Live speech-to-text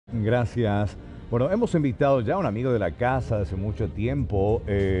Gracias. Bueno, hemos invitado ya a un amigo de la casa de hace mucho tiempo,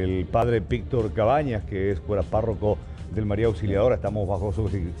 el padre Victor Cabañas, que es cura párroco del María Auxiliadora. Estamos bajo su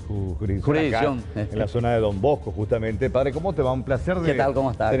jurisdicción acá, en la zona de Don Bosco, justamente. Padre, ¿cómo te va? Un placer ¿Qué tal?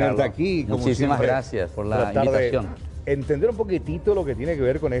 ¿Cómo estás, tenerte Carlos? aquí. Muchísimas gracias por la invitación. Entender un poquitito lo que tiene que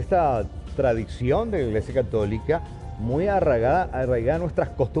ver con esta tradición de la Iglesia Católica, muy arraigada a nuestras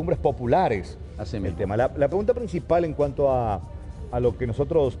costumbres populares. Así el mismo. tema. La pregunta principal en cuanto a lo que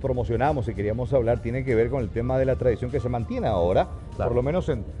nosotros promocionamos y queríamos hablar tiene que ver con el tema de la tradición que se mantiene ahora, Claro. por lo menos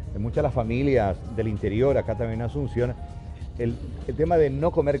en muchas de las familias del interior, acá también en Asunción, el tema de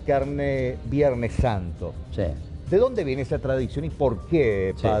no comer carne Viernes Santo. Sí. ¿De dónde viene esa tradición y por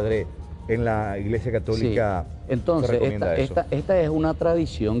qué, Sí. padre, en la Iglesia Católica Sí. Entonces, se recomienda eso? esta es una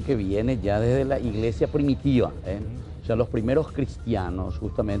tradición que viene ya desde la Iglesia primitiva, ¿eh? O sea, los primeros cristianos,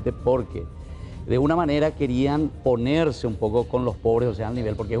 justamente porque de una manera querían ponerse un poco con los pobres, o sea, al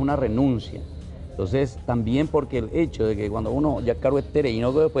nivel, porque es una renuncia. Entonces, también porque el hecho de que cuando uno ya cargo es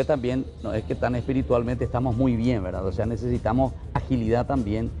terreno, que después también, no es que tan espiritualmente estamos muy bien, ¿verdad? O sea, necesitamos agilidad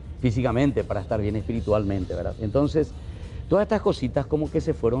también físicamente para estar bien espiritualmente, ¿verdad? Entonces, todas estas cositas como que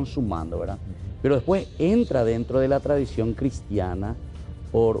se fueron sumando, ¿verdad? Pero después entra dentro de la tradición cristiana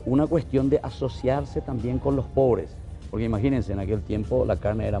por una cuestión de asociarse también con los pobres. Porque imagínense, en aquel tiempo la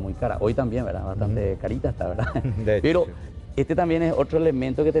carne era muy cara. Hoy también, ¿verdad? Bastante carita está, ¿verdad? De hecho, Pero sí. este también es otro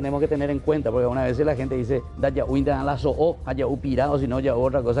elemento que tenemos que tener en cuenta, porque una vez la gente dice, da ya o haya pirado, si no ya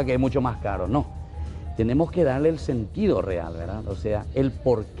otra cosa que es mucho más caro. No, tenemos que darle el sentido real, ¿verdad? O sea, el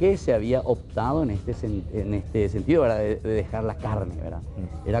por qué se había optado en este sentido, ¿verdad? De dejar la carne, ¿verdad?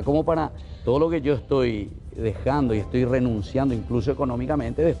 Era como para todo lo que yo estoy dejando y estoy renunciando, incluso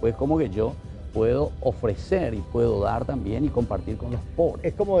económicamente, después como que yo puedo ofrecer y puedo dar también y compartir con los pobres.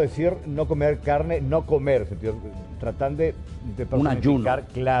 Es como decir no comer carne, no comer, sentido, tratan de Un ayuno. personificar,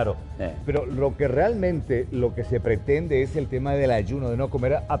 claro. Sí. Pero lo que realmente, lo que se pretende es el tema del ayuno, de no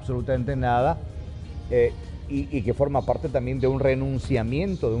comer absolutamente nada, y que forma parte también de un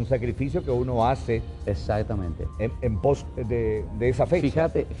renunciamiento, de un sacrificio que uno hace Exactamente. en pos de esa fecha.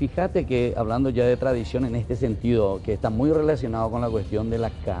 Fíjate que hablando ya de tradición en este sentido, que está muy relacionado con la cuestión de la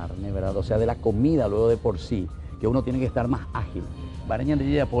carne, ¿verdad? O sea, de la comida luego de por sí, que uno tiene que estar más ágil. Vareña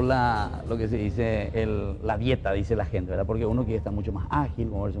por lo que se dice, la dieta, dice la gente, ¿verdad? Porque uno quiere estar mucho más ágil,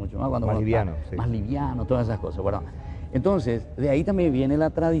 moverse mucho más, cuando Más uno liviano, está sí. más liviano, todas esas cosas. Bueno, entonces, de ahí también viene la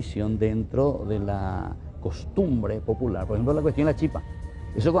tradición dentro de la costumbre popular. Por ejemplo, la cuestión de la chipa.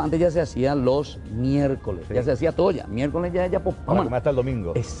 Eso antes ya se hacía los miércoles, Sí. ya se hacía todo ya. Miércoles ya pues, Para vámonos. comer hasta el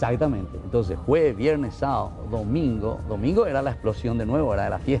domingo. Exactamente. Entonces, jueves, viernes, sábado, domingo. Domingo era la explosión de nuevo, era de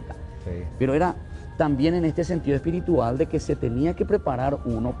la fiesta. Sí. Pero era también en este sentido espiritual de que se tenía que preparar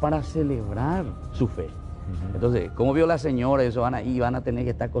uno para celebrar su fe. Entonces, como vio la señora, eso van a tener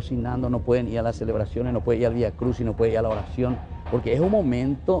que estar cocinando, no pueden ir a las celebraciones, no pueden ir al Vía Cruz y no pueden ir a la oración, porque es un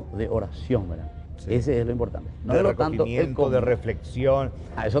momento de oración, ¿verdad? Sí. Ese es lo importante. No De es lo tanto el recogimiento, de comer. reflexión.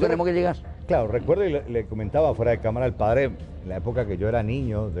 A eso Yo tenemos que llegar. Claro, recuerdo y le comentaba fuera de cámara al padre, en la época que yo era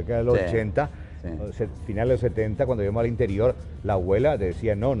niño, década de los Sí, 80, sí. finales de los 70, cuando íbamos al interior, la abuela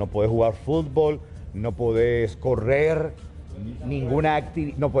decía, no puedes jugar fútbol, no puedes correr, ninguna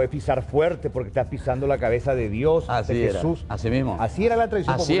actividad, no puedes pisar fuerte porque estás pisando la cabeza de Dios, Así de era, Jesús. así mismo. Así era la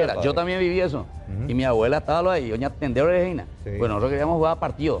tradición Así popular, era, padre. yo también viví eso. Y mi abuela estaba ahí, doña Tendero de Reina. Sí. Bueno, nosotros queríamos jugar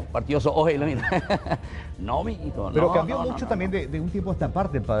partido oje y la mitad. No, mijito, no. Pero cambió no, mucho no, también no. de un tiempo a esta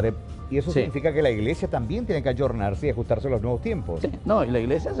parte, padre. Y eso Sí. significa que la iglesia también tiene que ayornarse y ajustarse a los nuevos tiempos. Sí, no, y la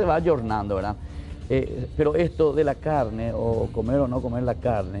iglesia se va ayornando, ¿verdad? Pero esto de la carne, o comer o no comer la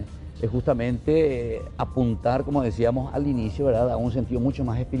carne, es justamente apuntar, como decíamos al inicio, ¿verdad? A un sentido mucho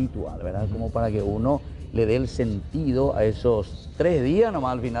más espiritual, ¿verdad? Como para que uno le dé el sentido a esos 3 días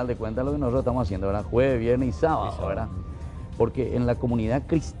nomás al final de cuentas lo que nosotros estamos haciendo, ¿verdad? Jueves, viernes y sábado, ¿verdad? Porque en la comunidad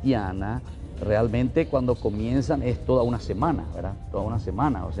cristiana realmente cuando comienzan es toda una semana, ¿verdad? Toda una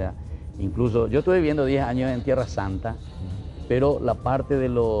semana, o sea, incluso yo estuve viviendo 10 años en Tierra Santa, pero la parte de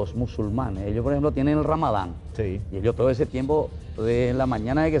los musulmanes, ellos por ejemplo tienen el Ramadán, Sí. y ellos todo ese tiempo, de la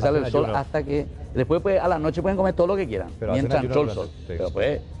mañana de que sale el Hacen sol ayuno. hasta que, después pues, a la noche pueden comer todo lo que quieran, Pero mientras hacen entró el ayuno sol, durante- sí. pero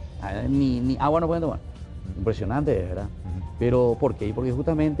pues ni agua no pueden tomar. Impresionante, ¿verdad? Pero ¿por qué? Porque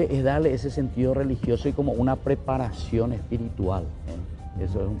justamente es darle ese sentido religioso y como una preparación espiritual, ¿eh?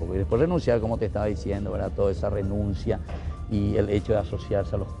 Eso es un poco. Y después renunciar, como te estaba diciendo, ¿verdad? Toda esa renuncia y el hecho de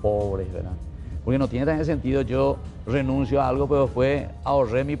asociarse a los pobres, ¿verdad? Porque no tiene tan sentido, yo renuncio a algo, pero después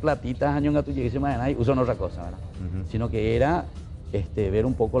ahorré mi platita, año en tu y uso en otra cosa, ¿verdad? Sino que era ver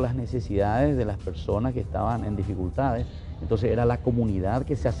un poco las necesidades de las personas que estaban en dificultades. Entonces era la comunidad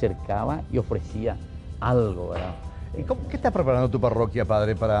que se acercaba y ofrecía algo, ¿verdad? ¿Y qué está preparando tu parroquia,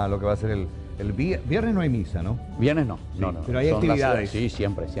 padre, para lo que va a ser el viernes? No hay misa, ¿no? Viernes no, Sí, no. pero hay Son actividades. Sí,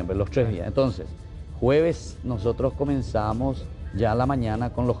 siempre, los 3 días. Entonces, jueves nosotros comenzamos ya a la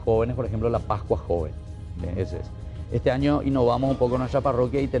mañana con los jóvenes, por ejemplo, la Pascua Joven. Ese es. Este año innovamos un poco nuestra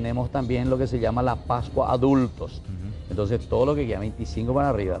parroquia y tenemos también lo que se llama la Pascua Adultos. Entonces, todo lo que queda 25 para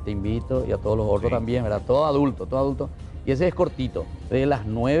arriba, te invito, y a todos los otros también, ¿verdad? Todo adulto. Y ese es cortito, de las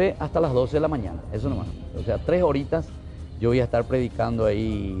 9 hasta las 12 de la mañana, eso nomás. O sea, 3 horitas yo voy a estar predicando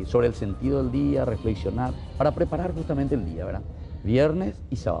ahí sobre el sentido del día, reflexionar, para preparar justamente el día, ¿verdad? Viernes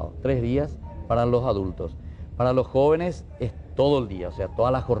y sábado, 3 días para los adultos. Para los jóvenes es todo el día, o sea, toda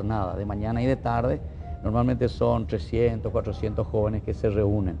la jornada, de mañana y de tarde. Normalmente son 300, 400 jóvenes que se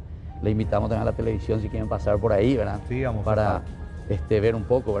reúnen. Le invitamos también a la televisión si quieren pasar por ahí, ¿verdad? Sí, vamos para ver un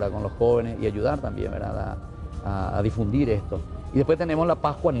poco, ¿verdad? Con los jóvenes y ayudar también, ¿verdad? A difundir esto. Y después tenemos la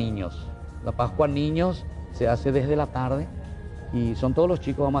Pascua Niños. La Pascua Niños se hace desde la tarde y son todos los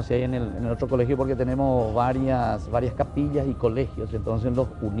chicos, vamos a hacer en el otro colegio porque tenemos varias capillas y colegios, entonces los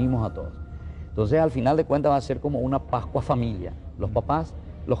unimos a todos. Entonces al final de cuentas va a ser como una Pascua familia, los papás,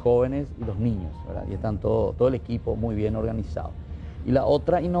 los jóvenes y los niños, ¿verdad? Y están todo el equipo muy bien organizado. Y la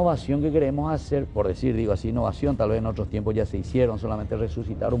otra innovación que queremos hacer, por decir, digo así, innovación, tal vez en otros tiempos ya se hicieron, solamente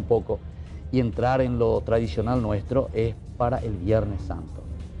resucitar un poco y entrar en lo tradicional nuestro, es para el Viernes Santo.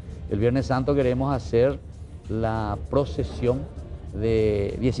 El Viernes Santo queremos hacer la procesión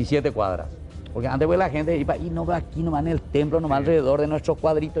de 17 cuadras. Porque antes pues, la gente iba y no va aquí nomás en el templo, nomás alrededor de nuestros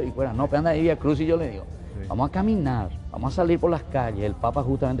cuadritos y fuera. No, pero anda ahí a cruz y yo le digo, vamos a caminar, vamos a salir por las calles. El Papa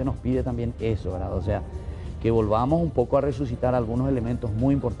justamente nos pide también eso, ¿verdad? O sea, que volvamos un poco a resucitar algunos elementos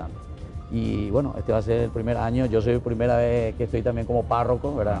muy importantes. Y bueno, este va a ser el primer año, yo soy la primera vez que estoy también como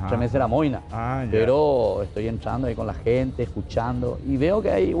párroco, ¿verdad? 3 meses era moina, pero estoy entrando ahí con la gente, escuchando y veo que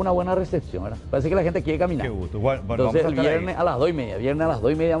hay una buena recepción, ¿verdad? Parece que la gente quiere caminar. Qué gusto. Bueno, entonces el viernes a las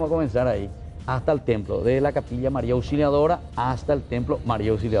 2:30, vamos a comenzar ahí, hasta el templo, desde la capilla María Auxiliadora hasta el templo María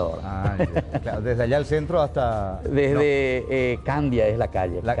Auxiliadora. Claro, desde allá al centro hasta... Desde Candia es la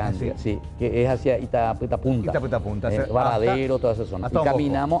calle, Candia, sí, que es hacia Itapunta. Varadero, toda esa zona. Y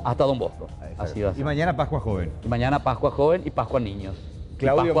caminamos hasta Don Bosco. Así va a ser. Y mañana Pascua Joven. Y mañana Pascua Joven y Pascua Niños.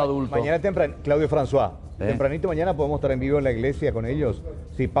 Claudio, Pascua Adulto. Mañana Claudio François. Tempranito mañana podemos estar en vivo en la iglesia con ellos.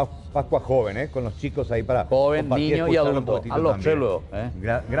 Sí, Pascua Joven, con los chicos ahí para joven, niño y adulto. A los 3 luego.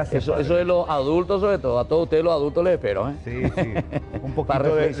 Gracias. Eso de los adultos sobre todo. A todos ustedes los adultos les espero. Sí. Un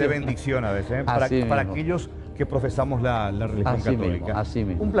poquito de bendición a veces. Para aquellos que profesamos la religión católica. Así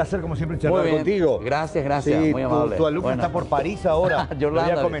mismo. Un placer como siempre charlar contigo. Gracias. Sí, muy amable. Tu alumna está por París ahora.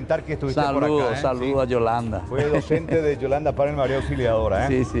 Yolanda. Voy a comentar que estuviste por acá. Saludos a Yolanda. Fue docente de Yolanda para el María Auxiliadora.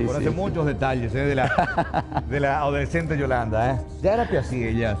 Conoce muchos detalles de la adolescente Yolanda. Ya era así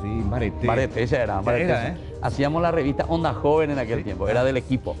ella, sí, Marete, ella era. Hacíamos la revista Onda Joven en aquel tiempo, era del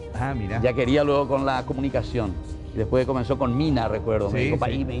equipo. Mira. Ya quería luego con la comunicación. Y después comenzó con Mina, recuerdo. Me dijo,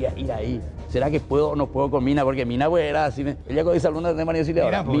 me iba a ir ahí. ¿Será que puedo o no puedo con Mina? Porque Mina pues, era así. Ella con esa alumna de María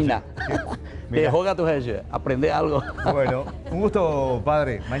Auxiliadora. Mina. Te joga tu jefe, aprende algo. Bueno, un gusto,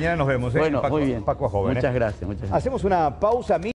 padre. Mañana nos vemos. Bueno, muy bien. Pascua Joven. Muchas gracias. Hacemos una pausa.